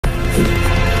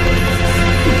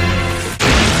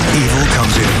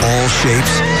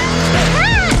shapes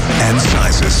and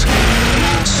sizes.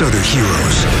 So do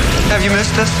heroes. Have you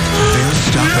missed us? They're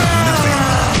stuck at nothing.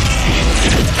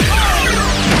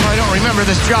 I don't remember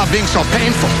this job being so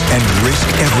painful. And risk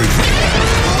everything.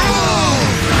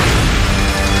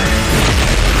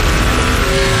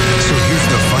 So here's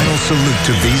the final salute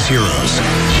to these heroes.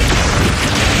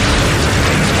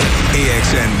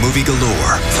 AXN Movie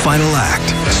Galore, Final Act,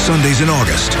 Sundays in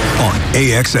August on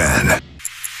AXN.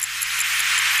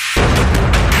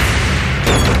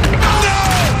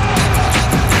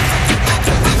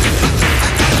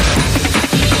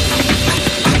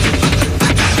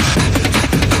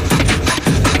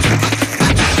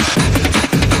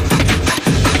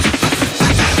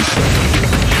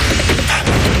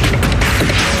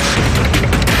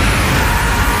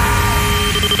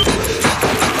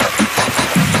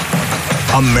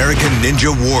 American Ninja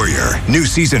Warrior. New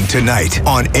season tonight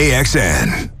on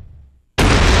AXN.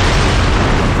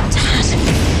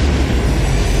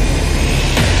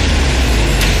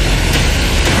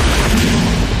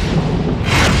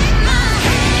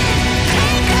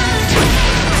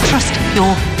 Trust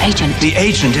your agent. The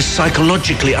agent is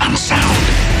psychologically unsound.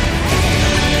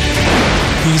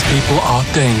 These people are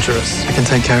dangerous. I can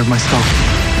take care of myself.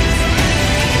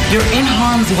 You're in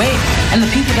harm's way, and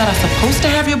the people that are supposed to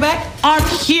have your back aren't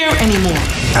here anymore.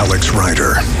 Alex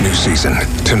Rider. New season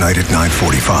tonight at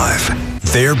 9:45.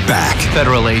 They're back.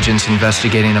 Federal agents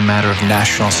investigating a matter of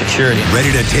national security.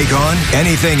 Ready to take on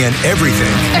anything and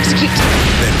everything Execute.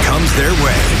 that comes their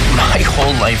way. My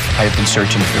whole life, I've been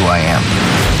searching for who I am.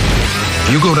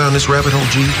 If you go down this rabbit hole,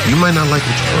 G, you might not like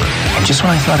what you heard. And just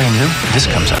when I thought I knew, this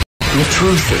comes up. The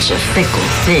truth is a fickle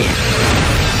thing.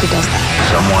 Who does that?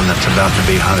 Someone that's about to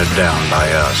be hunted down by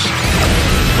us.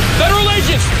 Federal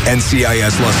agents!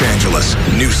 NCIS Los Angeles.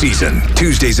 New season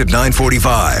Tuesdays at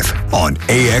 9:45 on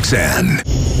AXN.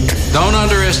 Don't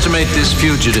underestimate this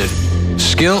fugitive.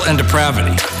 Skill and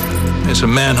depravity. It's a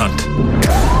manhunt.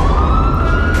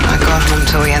 I go home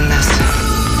till we end this.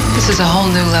 This is a whole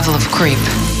new level of creep.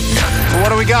 What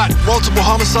do we got? Multiple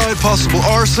homicide, possible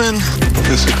arson.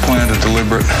 This is planned and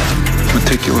deliberate,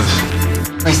 meticulous.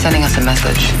 He's sending us a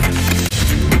message.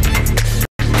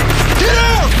 Get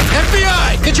out!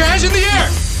 FBI! Get your hands in the air!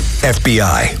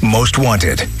 FBI Most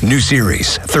Wanted. New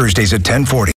series Thursdays at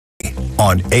 10:40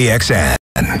 on AXN.